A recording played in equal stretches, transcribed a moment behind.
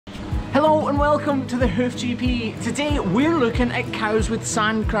Hello and welcome to the Hoof GP. Today we're looking at cows with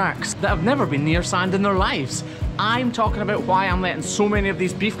sand cracks that have never been near sand in their lives. I'm talking about why I'm letting so many of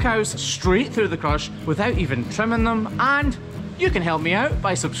these beef cows straight through the crush without even trimming them, and you can help me out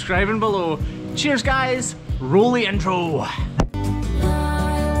by subscribing below. Cheers guys, roll the intro.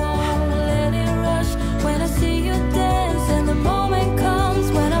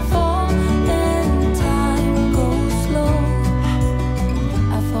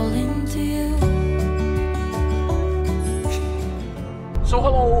 So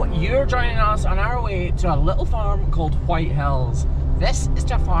hello, you're joining us on our way to a little farm called White Hills. This is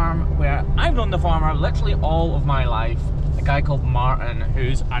a farm where I've known the farmer literally all of my life, a guy called Martin,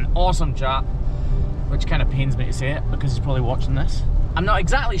 who's an awesome chap, which kind of pains me to say it because he's probably watching this. I'm not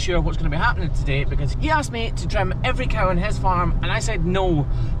exactly sure what's going to be happening today because he asked me to trim every cow on his farm and I said no,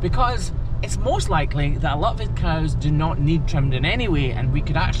 because it's most likely that a lot of his cows do not need trimmed in any way, and we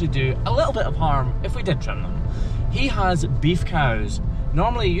could actually do a little bit of harm if we did trim them. He has beef cows.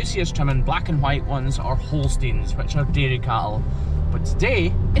 Normally you see us trimming black and white ones or Holsteins, which are dairy cattle, but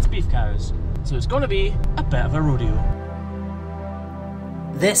today it's beef cows, so it's going to be a bit of a rodeo.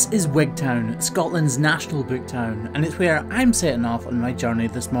 This is Wigtown, Scotland's national book town, and it's where I'm setting off on my journey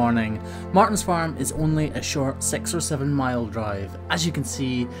this morning. Martin's farm is only a short 6 or 7 mile drive. As you can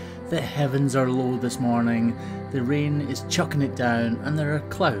see, the heavens are low this morning, the rain is chucking it down and there are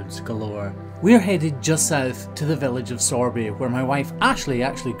clouds galore. We're headed just south to the village of Sorby, where my wife Ashley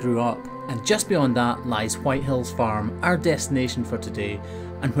actually grew up, and just beyond that lies White Hills Farm, our destination for today,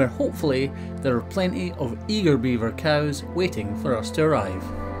 and where hopefully there are plenty of eager beaver cows waiting for us to arrive.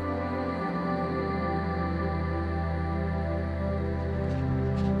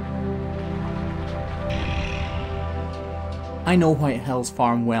 I know White Hills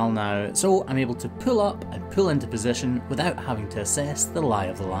Farm well now, so I'm able to pull up and pull into position without having to assess the lie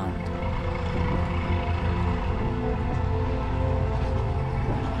of the land.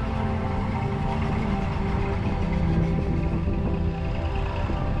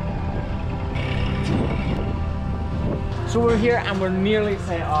 So we're here and we're nearly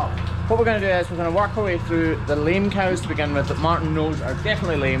set up. What we're going to do is we're going to work our way through the lame cows to begin with that Martin knows are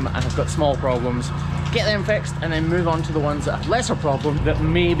definitely lame and have got small problems. Get them fixed and then move on to the ones that have lesser problems that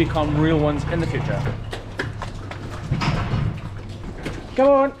may become real ones in the future. Come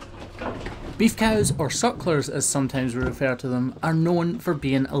on! Beef cows, or sucklers as sometimes we refer to them, are known for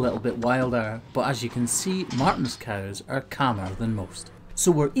being a little bit wilder, but as you can see, Martin's cows are calmer than most. So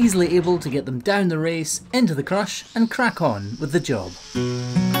we're easily able to get them down the race, into the crush, and crack on with the job.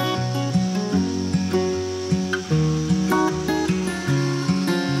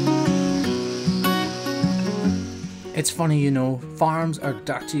 It's funny, you know, farms are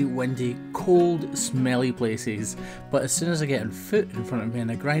dirty, windy, cold, smelly places, but as soon as I get a foot in front of me and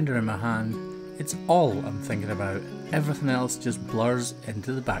a grinder in my hand, it's all I'm thinking about. Everything else just blurs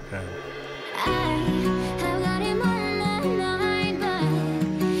into the background.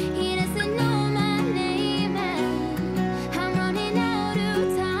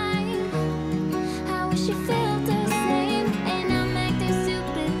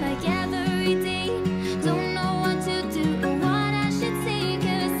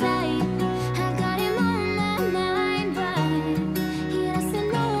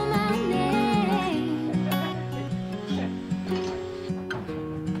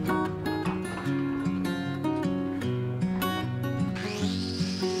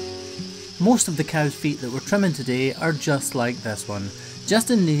 Most of the cow's feet that we're trimming today are just like this one,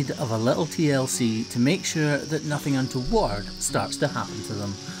 just in need of a little TLC to make sure that nothing untoward starts to happen to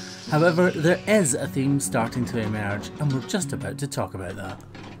them. However, there is a theme starting to emerge and we're just about to talk about that.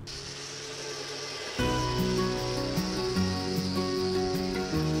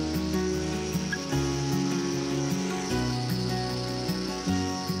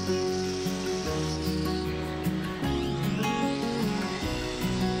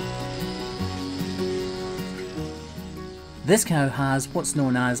 This cow has what's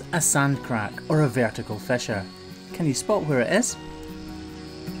known as a sand crack or a vertical fissure. Can you spot where it is?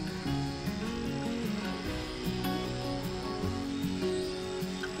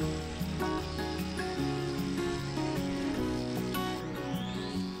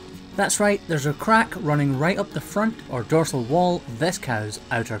 That's right, there's a crack running right up the front or dorsal wall of this cow's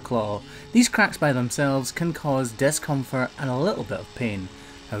outer claw. These cracks by themselves can cause discomfort and a little bit of pain.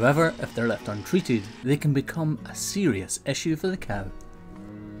 However, if they're left untreated, they can become a serious issue for the cow.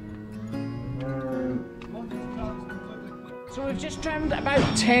 So we've just trimmed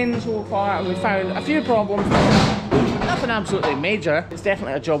about 10 so far and we found a few problems. Nothing absolutely major. It's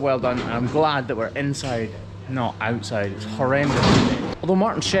definitely a job well done and I'm glad that we're inside, not outside. It's horrendous today. Although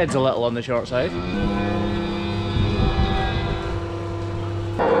Martin sheds a little on the short side.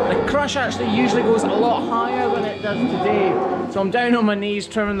 The crush actually usually goes a lot higher than it does today. So I'm down on my knees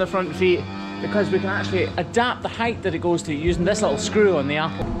trimming the front feet because we can actually adapt the height that it goes to using this little screw on the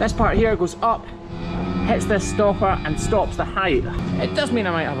apple. This part here goes up, hits this stopper and stops the height. It does mean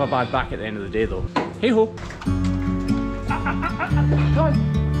I might have a bad back at the end of the day though. Hey ho! Come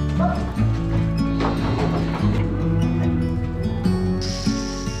on!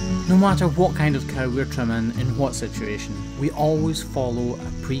 No matter what kind of cow we're trimming, in what situation, we always follow a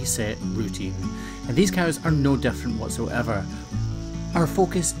preset routine. And these cows are no different whatsoever. Our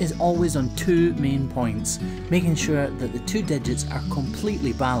focus is always on two main points, making sure that the two digits are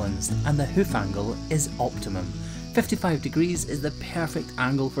completely balanced and the hoof angle is optimum. 55 degrees is the perfect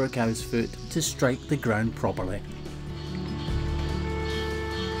angle for a cow's foot to strike the ground properly.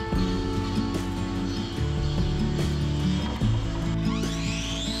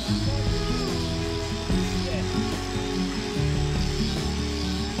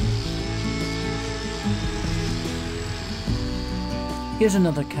 Here's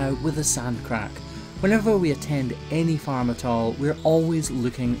another cow with a sand crack. Whenever we attend any farm at all, we're always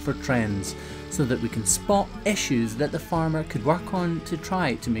looking for trends so that we can spot issues that the farmer could work on to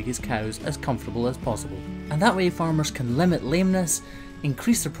try to make his cows as comfortable as possible. And that way farmers can limit lameness,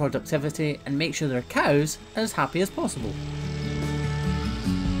 increase their productivity and make sure their cows are as happy as possible.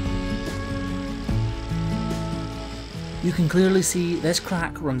 You can clearly see this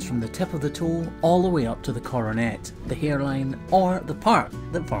crack runs from the tip of the toe all the way up to the coronet, the hairline, or the part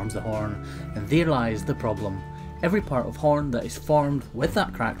that forms the horn, and there lies the problem. Every part of horn that is formed with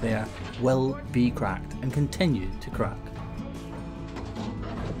that crack there will be cracked and continue to crack.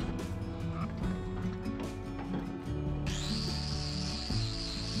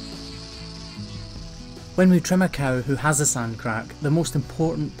 When we trim a cow who has a sand crack, the most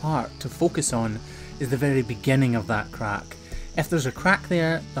important part to focus on is the very beginning of that crack. If there's a crack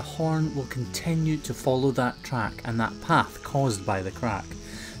there, the horn will continue to follow that track and that path caused by the crack.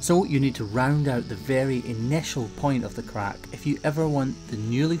 So you need to round out the very initial point of the crack if you ever want the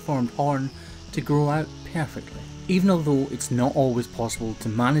newly formed horn to grow out perfectly. Even although it's not always possible to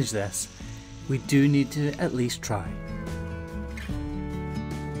manage this, we do need to at least try.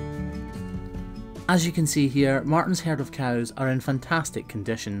 As you can see here, Martin's herd of cows are in fantastic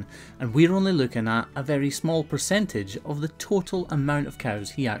condition, and we're only looking at a very small percentage of the total amount of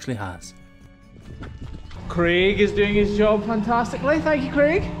cows he actually has. Craig is doing his job fantastically, thank you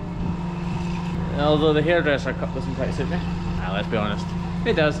Craig! Although the hairdresser cut doesn't quite suit me. Let's be honest,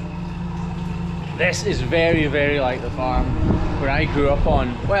 it does. This is very, very like the farm where I grew up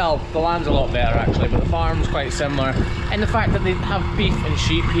on. Well, the land's a lot better actually, but the farm's quite similar. And the fact that they have beef and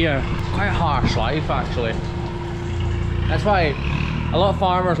sheep here, quite a harsh life actually. That's why a lot of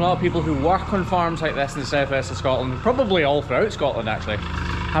farmers, a lot of people who work on farms like this in the southwest of Scotland, probably all throughout Scotland actually,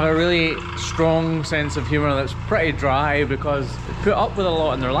 have a really strong sense of humour that's pretty dry because they put up with a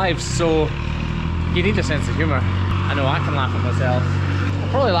lot in their lives, so you need a sense of humour. I know I can laugh at myself. I'll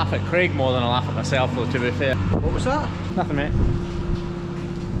probably laugh at Craig more than I laugh at myself though, to be fair. What was that? Nothing, mate.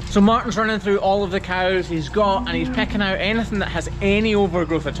 So Martin's running through all of the cows he's got and he's picking out anything that has any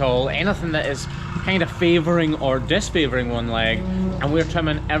overgrowth at all, anything that is kind of favouring or disfavouring one leg, and we're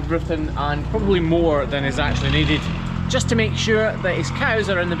trimming everything and probably more than is actually needed, just to make sure that his cows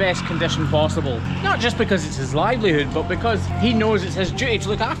are in the best condition possible. Not just because it's his livelihood, but because he knows it's his duty to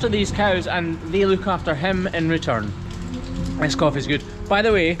look after these cows and they look after him in return. This coffee's good. By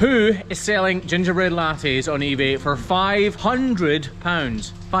the way, who is selling gingerbread lattes on eBay for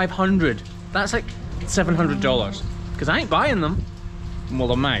 £500? 500. That's like $700. Because I ain't buying them.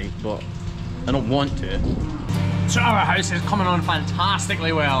 Well, I might, but I don't want to. So our house is coming on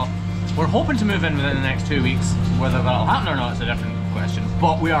fantastically well. We're hoping to move in within the next 2 weeks. Whether that'll happen or not is a different question,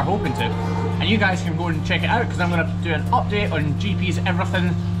 but we are hoping to. And you guys can go and check it out because I'm going to do an update on GP's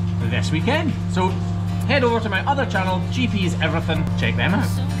Everything this weekend. So head over to my other channel, GP's Everything, check them out.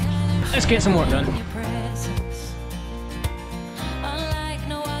 Let's get some work done.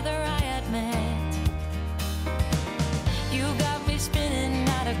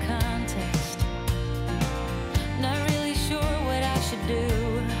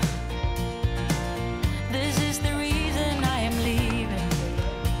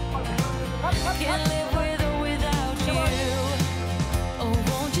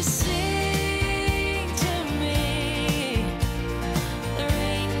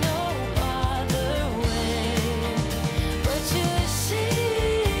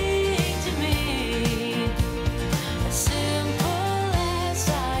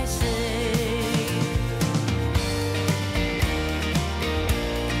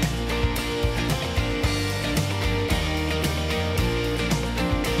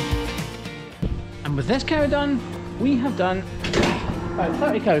 with this cow done, we have done about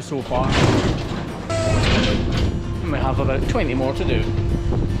 30 cows so far. And we have about 20 more to do.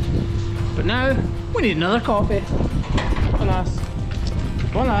 But now, we need another coffee. Come on, lass.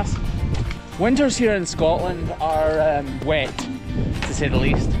 Come on, lass. Winters here in Scotland are wet, to say the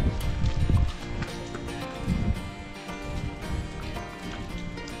least.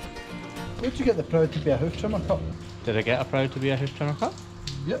 Where'd you get the Proud to be a Hoof Trimmer cup? Did I get a Proud to be a Hoof Trimmer cup?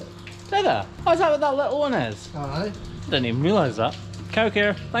 Yep. Did I? Oh, is that what that little one is? Aye. Didn't even realise that. Cow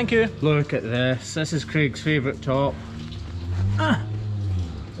care, thank you. Look at this. This is Craig's favourite top. Ah!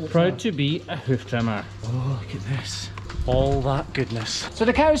 Proud to be a hoof trimmer. Oh, look at this. All that goodness. So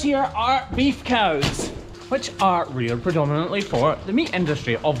the cows here are beef cows, which are reared predominantly for the meat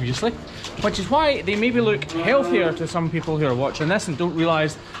industry, obviously. Which is why they maybe look healthier to some people who are watching this and don't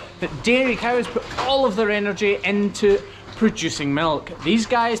realise that dairy cows put all of their energy into producing milk. These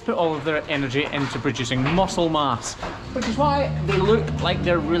guys put all of their energy into producing muscle mass, which is why they look like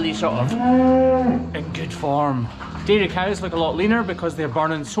they're really sort of in good form. Dairy cows look a lot leaner because they're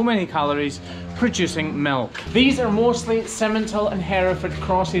burning so many calories producing milk. These are mostly Simmental and Hereford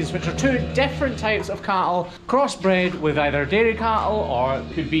crosses, which are two different types of cattle crossbred with either dairy cattle or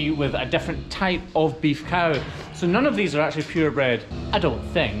it could be with a different type of beef cow. So none of these are actually purebred, I don't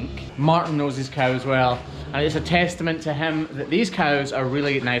think. Martin knows his cows well, and it's a testament to him that these cows are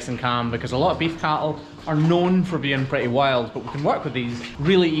really nice and calm, because a lot of beef cattle are known for being pretty wild, but we can work with these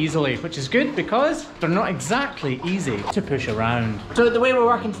really easily, which is good because they're not exactly easy to push around. So the way we're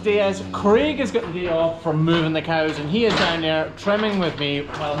working today is Craig has got the day off from moving the cows, and he is down there trimming with me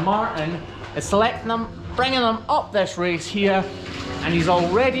while Martin is selecting them, bringing them up this race here, and he's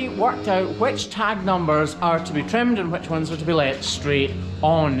already worked out which tag numbers are to be trimmed and which ones are to be let straight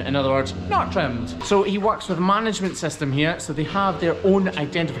on. In other words, not trimmed. So he works with a management system here, so they have their own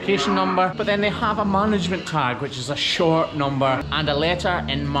identification number, but then they have a management tag, which is a short number and a letter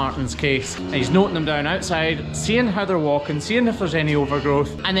in Martin's case. And he's noting them down outside, seeing how they're walking, seeing if there's any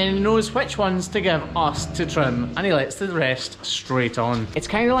overgrowth, and then he knows which ones to give us to trim, and he lets the rest straight on. It's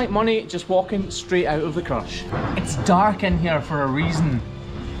kind of like money just walking straight out of the crush. It's dark in here for a reason.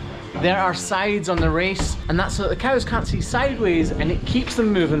 There are sides on the race, and that's so that the cows can't see sideways, and it keeps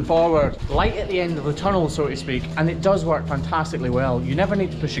them moving forward. Light at the end of the tunnel, so to speak, and it does work fantastically well. You never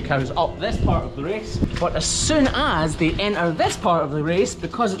need to push your cows up this part of the race, but as soon as they enter this part of the race,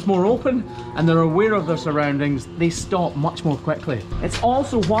 because it's more open and they're aware of their surroundings, they stop much more quickly. It's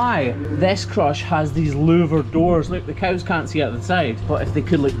also why this crush has these louvered doors. Look, the cows can't see out the side, but if they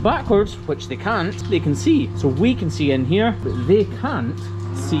could look backwards, which they can't, they can see. So we can see in here, but they can't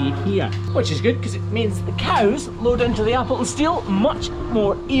see here, which is good because it means the cows load into the apple and steel much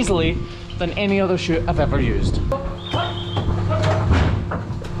more easily than any other chute I've ever used.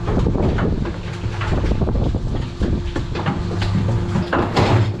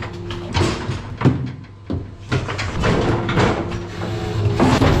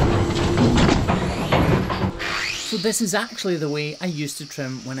 So this is actually the way I used to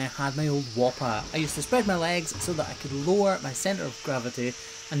trim when I had my old Wappa. I used to spread my legs so that I could lower my centre of gravity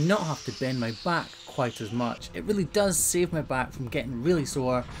and not have to bend my back quite as much. It really does save my back from getting really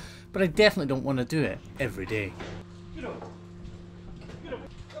sore, but I definitely don't want to do it every day.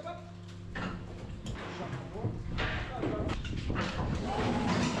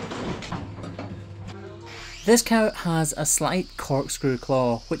 This cow has a slight corkscrew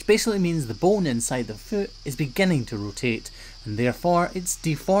claw, which basically means the bone inside the foot is beginning to rotate, and therefore it's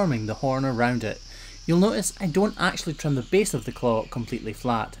deforming the horn around it. You'll notice I don't actually trim the base of the claw completely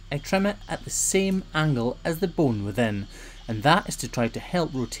flat. I trim it at the same angle as the bone within, and that is to try to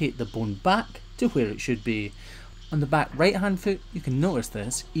help rotate the bone back to where it should be. On the back right hand foot you can notice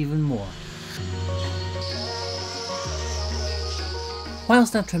this even more.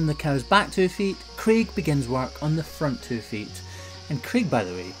 Whilst I trim the cow's back 2 feet, Craig begins work on the front 2 feet. And Craig, by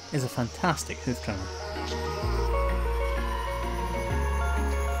the way, is a fantastic hoof trimmer.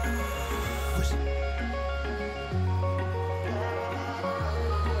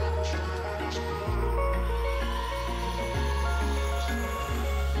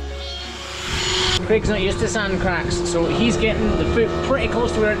 Craig's not used to sand cracks, so he's getting the foot pretty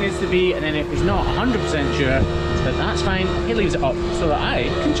close to where it needs to be, and then if he's not 100% sure, but that's fine, he leaves it up so that I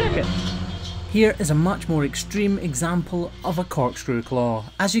can check it. Here is a much more extreme example of a corkscrew claw.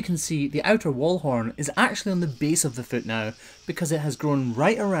 As you can see, the outer wall horn is actually on the base of the foot now because it has grown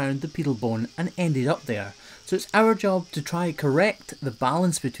right around the pedal bone and ended up there. So it's our job to try correct the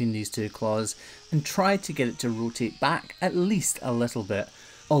balance between these two claws and try to get it to rotate back at least a little bit.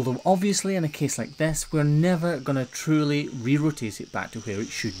 Although obviously in a case like this, we're never going to truly re-rotate it back to where it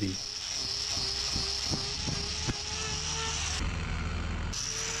should be.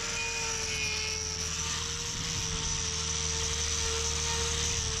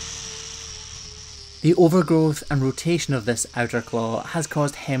 The overgrowth and rotation of this outer claw has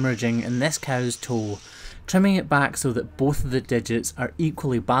caused hemorrhaging in this cow's toe. Trimming it back so that both of the digits are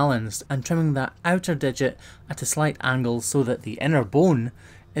equally balanced and trimming that outer digit at a slight angle so that the inner bone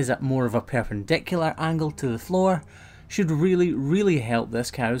is at more of a perpendicular angle to the floor should really help this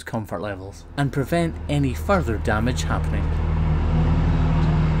cow's comfort levels and prevent any further damage happening.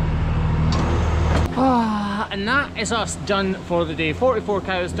 And that is us done for the day. 44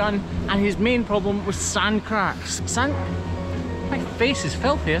 cows done, and his main problem was sand cracks. My face is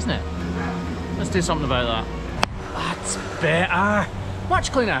filthy, isn't it? Let's do something about that. That's better.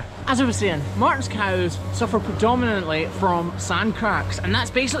 Much cleaner. As I was saying, Martin's cows suffer predominantly from sand cracks, and that's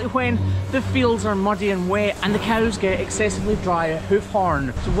basically when the fields are muddy and wet and the cows get excessively dry hoof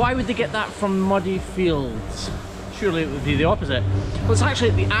horn. So why would they get that from muddy fields? Surely it would be the opposite. Well, it's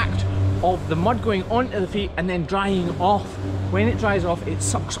actually the act of the mud going onto the feet and then drying off. When it dries off, it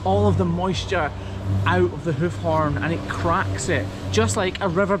sucks all of the moisture out of the hoof horn and it cracks it, just like a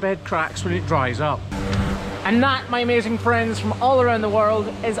riverbed cracks when it dries up. And that, my amazing friends from all around the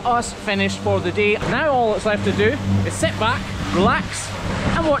world, is us finished for the day. Now all that's left to do is sit back, relax,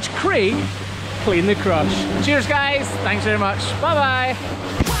 and watch Craig clean the crush. Cheers guys, thanks very much, bye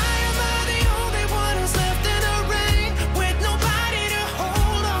bye.